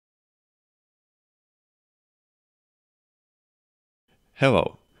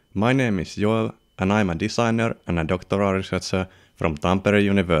Hello, my name is Joel and I'm a designer and a doctoral researcher from Tampere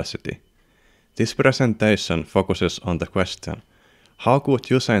University. This presentation focuses on the question, how could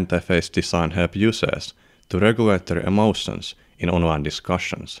user interface design help users to regulate their emotions in online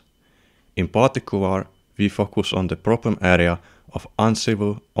discussions? In particular, we focus on the problem area of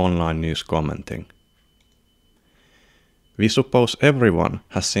uncivil online news commenting. We suppose everyone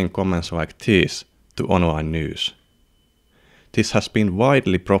has seen comments like these to online news. This has been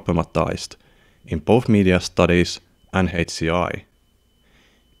widely problematized in both media studies and SIGCHI.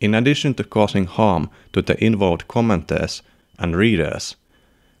 In addition to causing harm to the involved commenters and readers,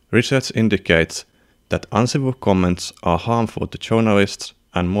 research indicates that uncivil comments are harmful to journalists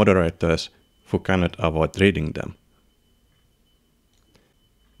and moderators who cannot avoid reading them.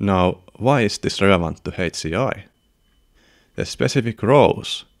 Now, why is this relevant to SIGCHI? The specific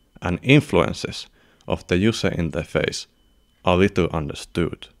roles and influences of the user interface are little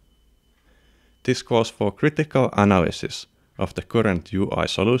understood. This calls for critical analysis of the current UI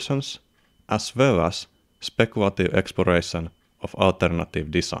solutions, as well as speculative exploration of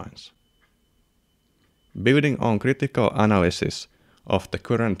alternative designs. Building on critical analysis of the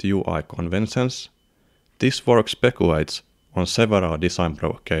current UI conventions, this work speculates on several design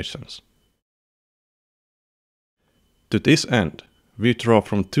provocations. To this end, we draw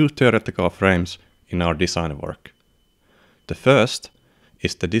from two theoretical frames in our design work. The first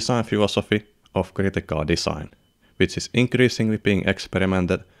is the design philosophy of critical design, which is increasingly being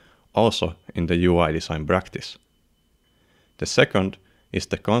experimented also in the UI design practice. The second is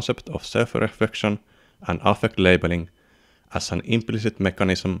the concept of self-reflection and affect labeling as an implicit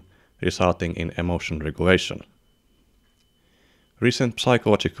mechanism resulting in emotion regulation. Recent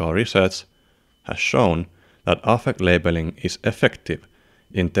psychological research has shown that affect labeling is effective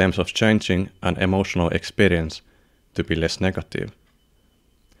in terms of changing an emotional experience to be less negative.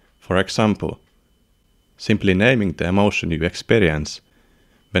 For example, simply naming the emotion you experience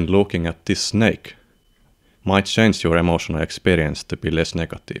when looking at this snake might change your emotional experience to be less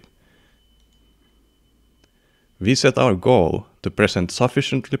negative. We set our goal to present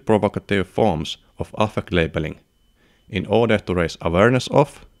sufficiently provocative forms of affect labeling in order to raise awareness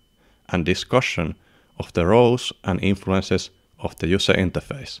of and discussion of the roles and influences of the user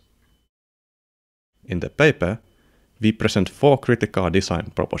interface. In the paper, we present 4 critical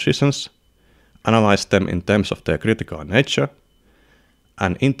design propositions, analyze them in terms of their critical nature,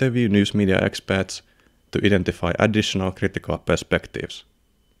 and interview news media experts to identify additional critical perspectives.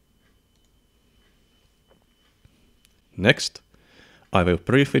 Next, I will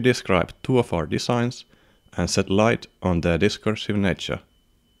briefly describe 2 of our designs and shed light on their discursive nature.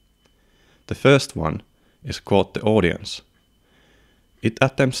 The first one is called the audience. It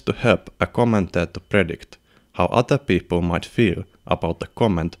attempts to help a commenter to predict how other people might feel about the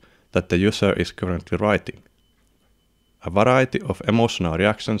comment that the user is currently writing. A variety of emotional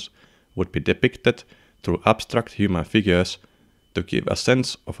reactions would be depicted through abstract human figures to give a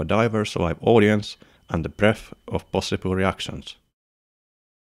sense of a diverse live audience and the breadth of possible reactions.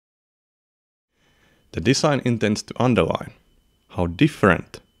 The design intends to underline how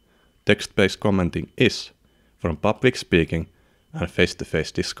different text-based commenting is from public speaking and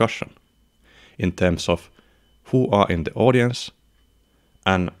face-to-face discussion in terms of who are in the audience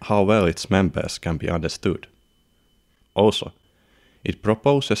and how well its members can be understood. Also, it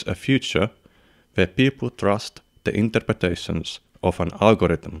proposes a future where people trust the interpretations of an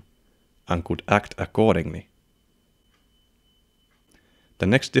algorithm and could act accordingly. The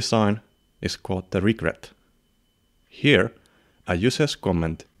next design is called the regret. Here, a user's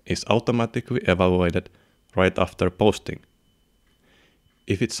comment is automatically evaluated right after posting.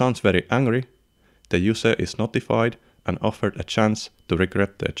 If it sounds very angry, the user is notified and offered a chance to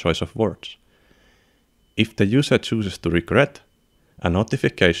regret their choice of words. If the user chooses to regret, a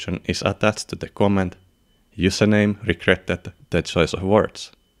notification is attached to the comment, "Username regretted their choice of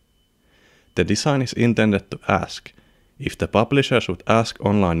words." The design is intended to ask if the publisher should ask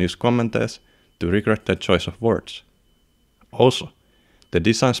online news commenters to regret their choice of words. Also, the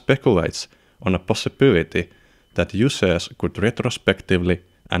design speculates on a possibility that users could retrospectively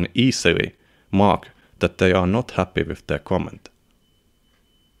and easily mark that they are not happy with their comment.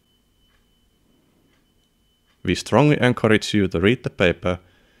 We strongly encourage you to read the paper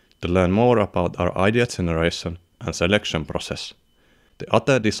to learn more about our idea generation and selection process, the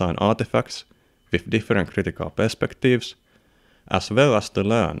other design artifacts with different critical perspectives, as well as to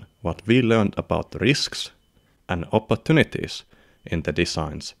learn what we learned about the risks and opportunities in the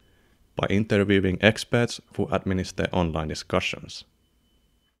designs by interviewing experts who administer online discussions.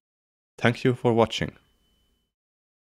 Thank you for watching.